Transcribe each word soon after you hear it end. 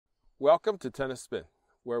Welcome to Tennis Spin,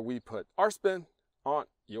 where we put our spin on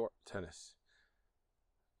your tennis.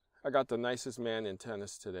 I got the nicest man in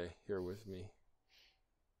tennis today here with me.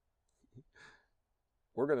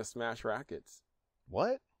 We're going to smash rackets.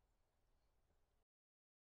 What?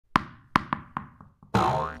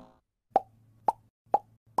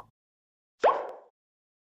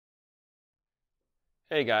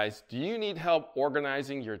 Hey guys, do you need help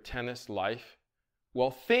organizing your tennis life? Well,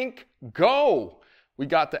 think Go! We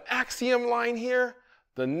got the Axiom line here,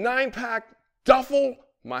 the 9-pack duffel,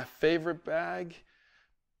 my favorite bag,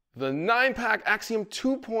 the 9-pack Axiom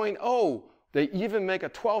 2.0. They even make a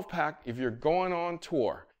 12-pack if you're going on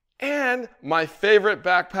tour. And my favorite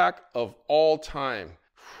backpack of all time.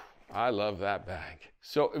 I love that bag.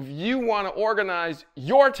 So if you want to organize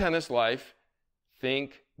your tennis life,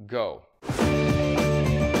 think Go.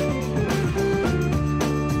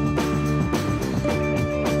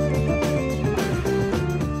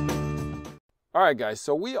 All right, guys,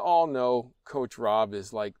 so we all know Coach Rob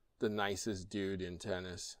is like the nicest dude in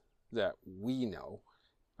tennis that we know.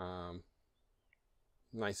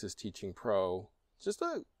 Nicest teaching pro, just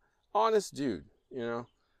a honest dude, you know.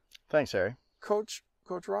 Thanks, Harry. Coach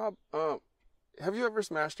Rob, have you ever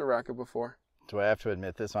smashed a racket before? Do I have to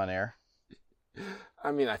admit this on air?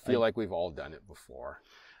 I mean, I feel like we've all done it before.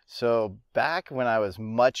 So back when I was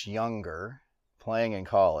much younger, playing in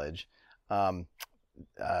college,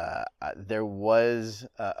 there was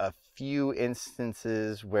a few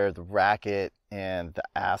instances where the racket and the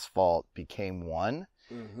asphalt became one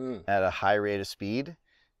at a high rate of speed.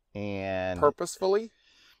 And purposefully?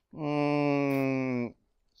 Yes.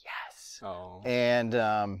 Oh.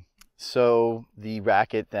 And so the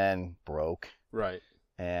racket then broke. Right.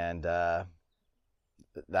 And that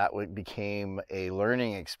became a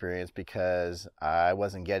learning experience because I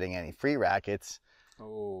wasn't getting any free rackets.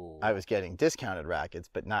 Oh. I was getting discounted rackets,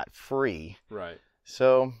 but not free. Right.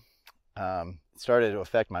 So it started to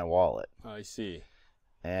affect my wallet. I see.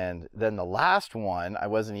 And then the last one, I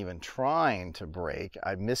wasn't even trying to break.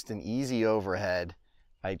 I missed an easy overhead.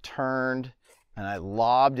 I turned and I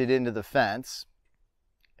lobbed it into the fence.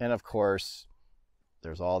 And of course,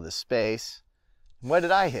 there's all this space. What did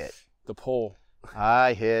I hit? The pole.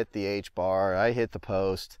 I hit the H-bar. I hit the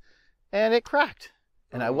post. And it cracked.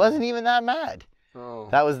 And I wasn't even that mad. Oh.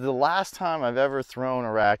 That was the last time I've ever thrown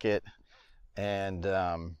a racket, and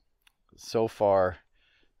so far,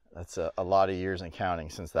 that's a lot of years and counting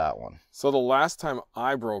since that one. So the last time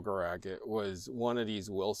I broke a racket was one of these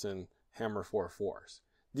Wilson Hammer 4.4s.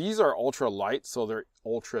 These are ultra light, so they're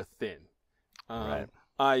ultra thin. Right.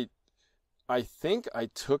 I think I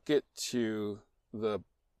took it to the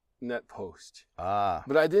net post,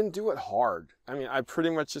 but I didn't do it hard. I mean, I pretty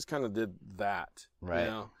much just kind of did that. Right. You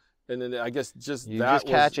know? And then I guess just you that just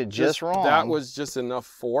catch it just wrong. That was just enough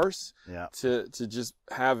force yeah. to just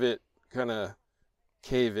have it kind of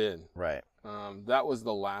cave in. Right. That was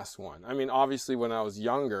the last one. I mean, obviously when I was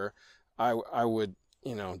younger, I would,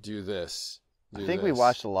 you know, do this. I think we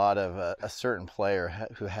watched a lot of a certain player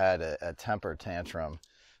who had a temper tantrum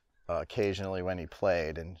occasionally when he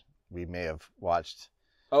played, and we may have watched.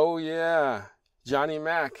 Oh yeah, Johnny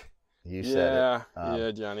Mac. You said it.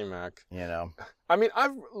 Yeah, Johnny Mac. You know. I mean,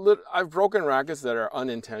 I've broken rackets that are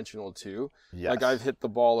unintentional too. Yes. Like I've hit the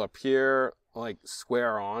ball up here, like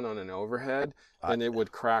square on an overhead, and it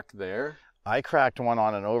would crack there. I cracked one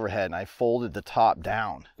on an overhead, and I folded the top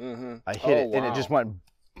down. I hit it, and it just went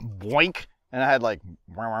boink, and I had like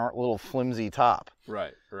a little flimsy top.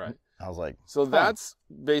 Right. I was like, so that's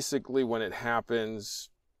basically when it happens,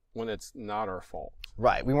 when it's not our fault.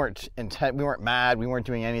 Right. We weren't mad. We weren't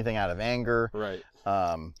doing anything out of anger. Right.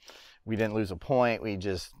 We didn't lose a point. It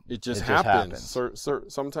just happens. So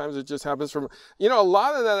sometimes it just happens from, you know, a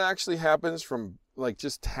lot of that actually happens from like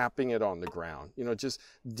just tapping it on the ground, you know, just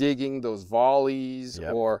digging those volleys.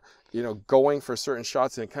 Yep. Or, you know, going for certain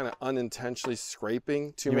shots and kind of unintentionally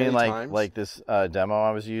scraping too many times. You mean like this demo I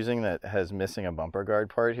was using that has missing a bumper guard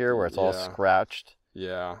part here where it's all scratched?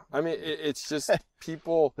 Yeah. I mean, it's just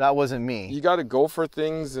people. That wasn't me. You got to go for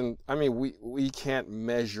things. And I mean, we can't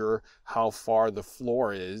measure how far the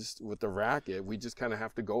floor is with the racket. We just kind of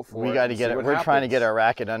have to go for it. We got to get it. We're trying to get our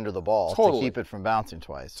racket under the ball to keep it from bouncing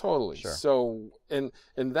twice. Totally. Sure. So, and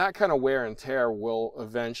that kind of wear and tear will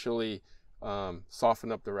eventually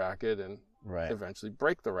soften up the racket and eventually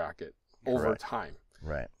break the racket over time.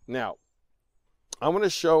 Right. Now, I'm going to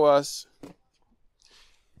show us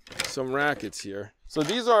some rackets here. So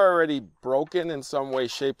these are already broken in some way,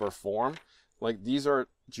 shape, or form. Like these are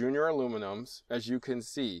junior aluminums, as you can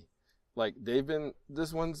see. Like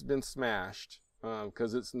this one's been smashed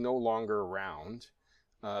because it's no longer round.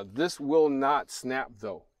 This will not snap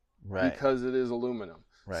though. Right. because it is aluminum.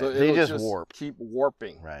 Right. So They it'll just warp. keep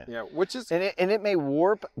warping. Right. Yeah, which is And it may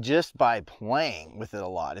warp just by playing with it a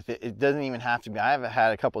lot. If it doesn't even have to be. I've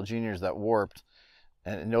had a couple juniors that warped,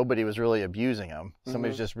 and nobody was really abusing them.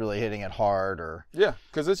 Somebody's just really hitting it hard, or yeah,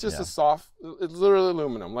 because it's just a soft. It's literally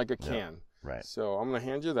aluminum, like a can. Yeah. Right. So I'm gonna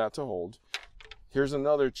hand you that to hold. Here's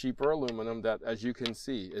another cheaper aluminum that, as you can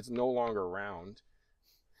see, it's no longer round.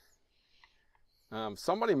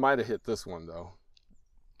 Somebody might have hit this one though.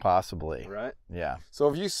 Possibly. Right? Yeah. So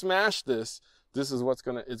if you smash this, this is what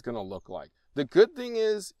it's gonna look like. The good thing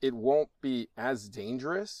is it won't be as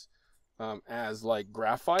dangerous as like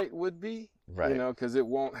graphite would be. Right. You know, because it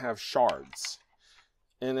won't have shards.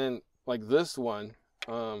 And then like this one,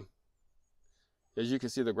 as you can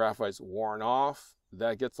see, the graphite's worn off.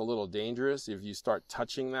 That gets a little dangerous if you start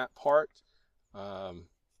touching that part.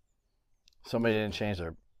 Somebody didn't change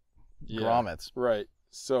their grommets. Right.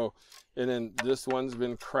 So, and then this one's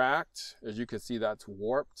been cracked. As you can see, that's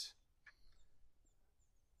warped.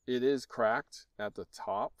 It is cracked at the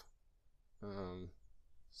top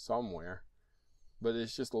somewhere, but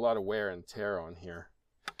it's just a lot of wear and tear on here.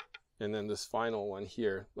 And then this final one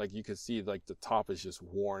here, like you can see, like the top is just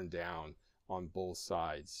worn down on both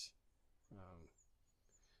sides.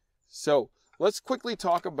 So let's quickly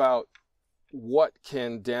talk about what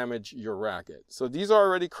can damage your racket. So these are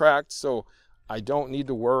already cracked, so I don't need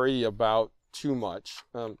to worry about too much.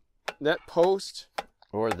 Net post.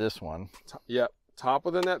 Or this one. Yep, top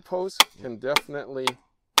of the net post can definitely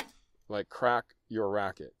like crack your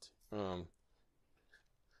racket.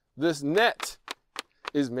 This net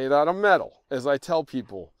is made out of metal, as I tell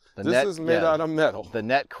people. This is made out of metal. The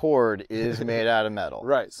net cord is made out of metal.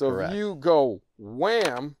 Right, so Correct. if you go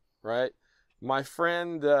wham, right? My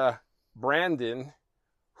friend Brandon,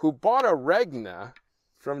 who bought a Regna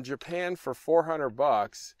from Japan for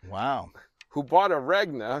 $400, Wow. who bought a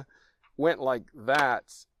Regna, went like that,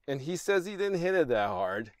 and he says he didn't hit it that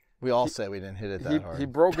hard. We all say we didn't hit it that hard. He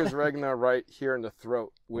broke his Regna right here in the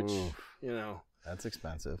throat, which, Oof. you know. That's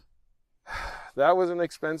expensive. That was an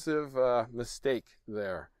expensive mistake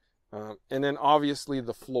there. And then obviously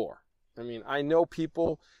the floor. I mean, I know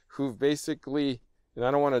people who've basically, and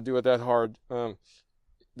I don't want to do it that hard,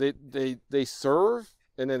 they serve,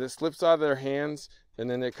 and then it slips out of their hands, and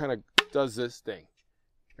then it kind of does this thing,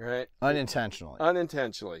 right? Unintentionally.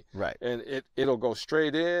 Unintentionally. Right. And it'll go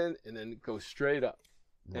straight in, and then it goes straight up.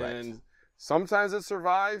 Right. And sometimes it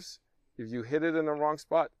survives if you hit it in the wrong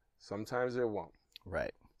spot. Sometimes it won't.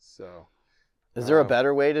 Right. So, is there a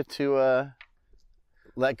better way to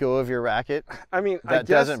let go of your racket? I mean, that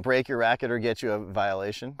doesn't break your racket or get you a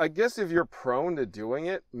violation? I guess if you're prone to doing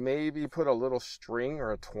it, maybe put a little string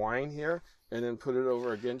or a twine here and then put it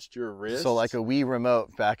over against your wrist. So like a Wii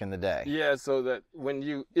remote back in the day. Yeah, so that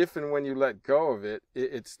if and when you let go of it,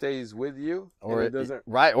 it stays with you. Or it doesn't.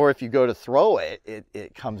 Right, or if you go to throw it,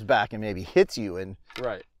 it comes back and maybe hits you. And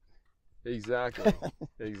right. Exactly.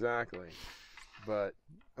 Exactly. But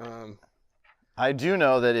I do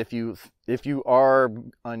know that if you are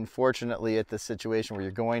unfortunately at the situation where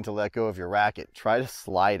you're going to let go of your racket, try to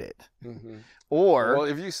slide it. Mm-hmm. Or well,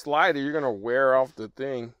 if you slide it, you're gonna wear off the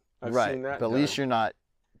thing. I've seen that. But at least you're not.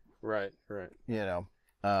 Right. Right. You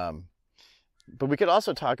know. But we could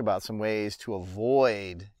also talk about some ways to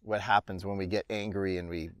avoid what happens when we get angry and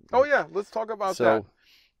we. Oh yeah, let's talk about that. So,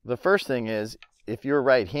 the first thing is, if you're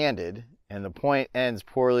right-handed and the point ends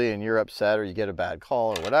poorly and you're upset or you get a bad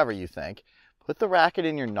call or whatever you think, put the racket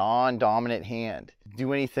in your non-dominant hand.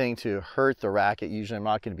 Do anything to hurt the racket. Usually I'm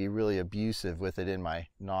not going to be really abusive with it in my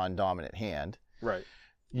non-dominant hand. Right.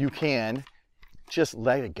 You can just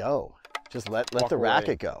let it go. Just let the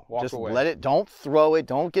racket go. Just let it, don't throw it,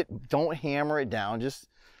 don't hammer it down. Just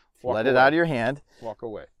let it out of your hand. Walk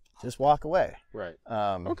away. Just walk away. Right.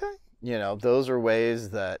 Okay. You know, those are ways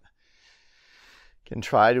that can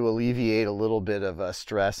try to alleviate a little bit of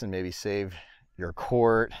stress and maybe save your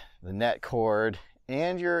court, the net cord,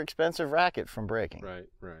 and your expensive racket from breaking. Right,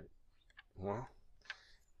 right. Well,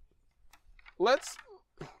 let's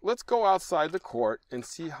go outside the court and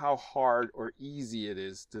see how hard or easy it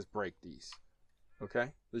is to break these.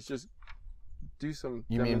 Okay? Let's just do some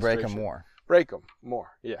You mean break them more? Break them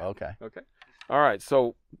more, yeah. Okay. Okay. All right,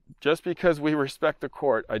 so just because we respect the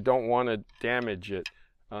court, I don't want to damage it.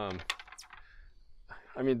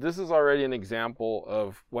 I mean, this is already an example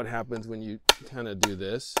of what happens when you kind of do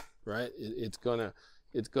this, right? It's gonna,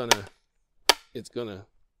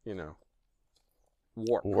 you know,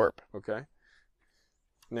 warp. Okay.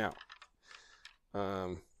 Now,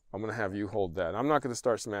 I'm gonna have you hold that. I'm not gonna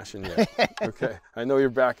start smashing yet. Okay. I know you're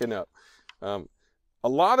backing up. A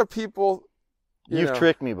lot of people You've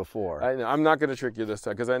tricked me before. I know. I'm not going to trick you this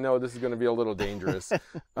time because I know this is going to be a little dangerous.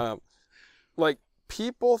 Like,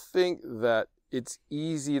 people think that it's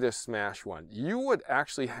easy to smash one. You would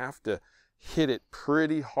actually have to hit it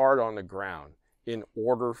pretty hard on the ground in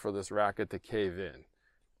order for this racket to cave in.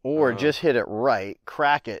 Or just hit it right,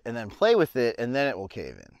 crack it, and then play with it, and then it will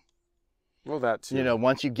cave in. Well, that too. You know,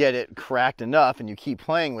 once you get it cracked enough and you keep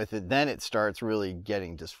playing with it, then it starts really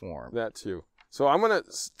getting disformed. That too. So I'm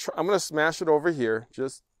gonna smash it over here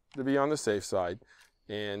just to be on the safe side,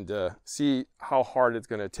 and see how hard it's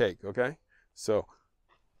gonna take. Okay. So.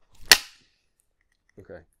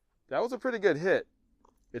 Okay. That was a pretty good hit.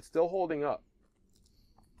 It's still holding up.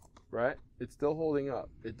 Right? It's still holding up.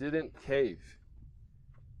 It didn't cave.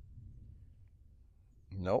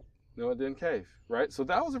 Nope. No, it didn't cave. Right? So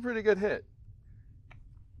that was a pretty good hit.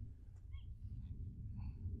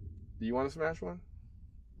 Do you want to smash one?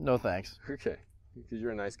 No thanks. Okay. Because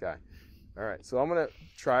you're a nice guy. All right. So I'm going to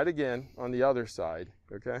try it again on the other side.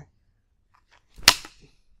 Okay?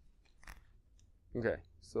 Okay.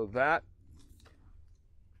 So that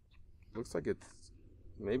looks like it's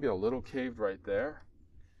maybe a little caved right there.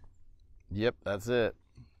 Yep, that's it.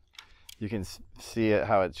 You can see it,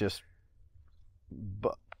 how it's just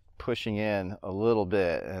pushing in a little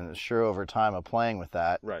bit, and sure, over time of playing with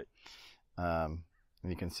that, right.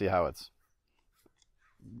 You can see how it's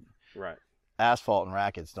right. Asphalt and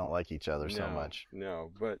rackets don't like each other so much.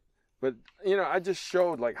 No, but you know, I just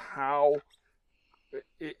showed like how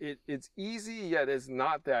it's easy, yet it's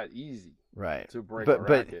not that easy. Right. To break a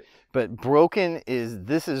racket. But broken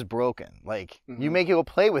this is broken. Like, you make it go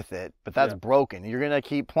play with it, but that's broken. You're going to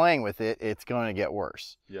keep playing with it, it's going to get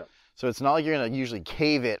worse. Yeah. So it's not like you're going to usually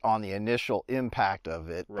cave it on the initial impact of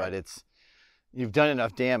it, but you've done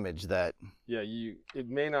enough damage that it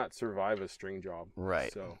may not survive a string job.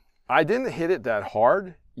 Right. So I didn't hit it that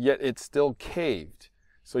hard, yet it's still caved.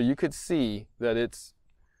 So you could see that it's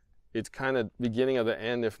kind of beginning of the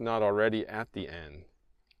end, if not already at the end.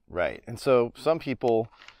 Right. And so some people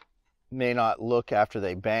may not look after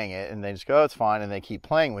they bang it, and they just go, oh, it's fine, and they keep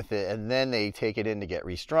playing with it, and then they take it in to get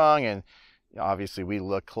restrung. And obviously we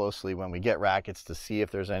look closely when we get rackets to see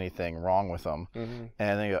if there's anything wrong with them.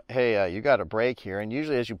 And they go, hey, you got a break here. And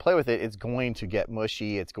usually as you play with it, it's going to get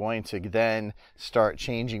mushy. It's going to then start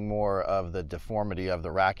changing more of the deformity of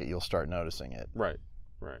the racket. You'll start noticing it. Right.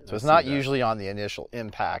 Right. So it's not usually on the initial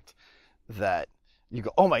impact that you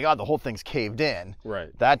go, oh my God, the whole thing's caved in.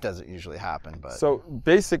 Right. That doesn't usually happen. But so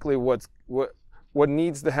basically what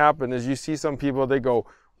needs to happen is you see some people, they go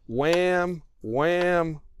wham,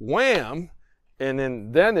 wham, wham, and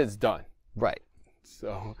then it's done. Right.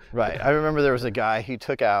 So right. I remember there was a guy he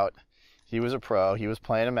took out, he was a pro, he was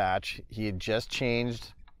playing a match, he had just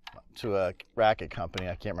changed to a racket company,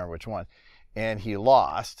 I can't remember which one, and he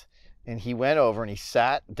lost, and he went over and he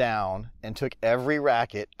sat down and took every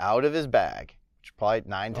racket out of his bag, probably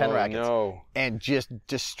 9-10 rackets, and just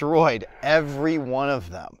destroyed every one of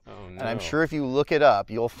them. And I'm sure if you look it up,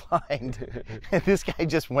 you'll find this guy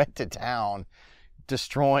just went to town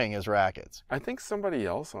destroying his rackets. I think somebody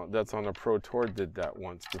else that's on a pro tour did that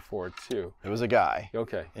once before too. It was a guy.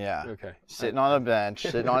 Okay. Yeah. Okay. Sitting on a bench,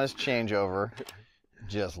 sitting on his changeover,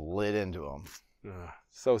 just lit into him.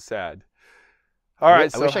 So sad. All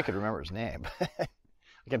right. I wish I could remember his name.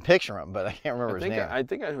 I can picture him, but I can't remember his name. I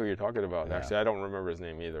think I know who you're talking about. Actually, I don't remember his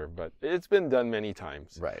name either, but it's been done many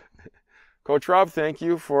times. Right. Coach Rob, thank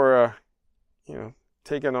you for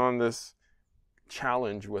taking on this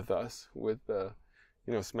challenge with us with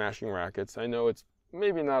smashing rackets. I know it's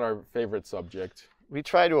maybe not our favorite subject. We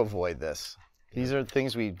try to avoid this. These are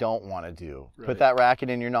things we don't want to do. Right. Put that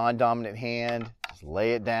racket in your non-dominant hand. Just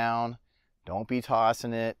lay it down. Don't be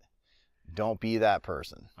tossing it. Don't be that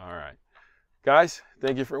person. All right. Guys,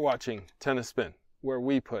 thank you for watching Tennis Spin, where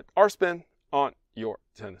we put our spin on your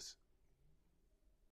tennis.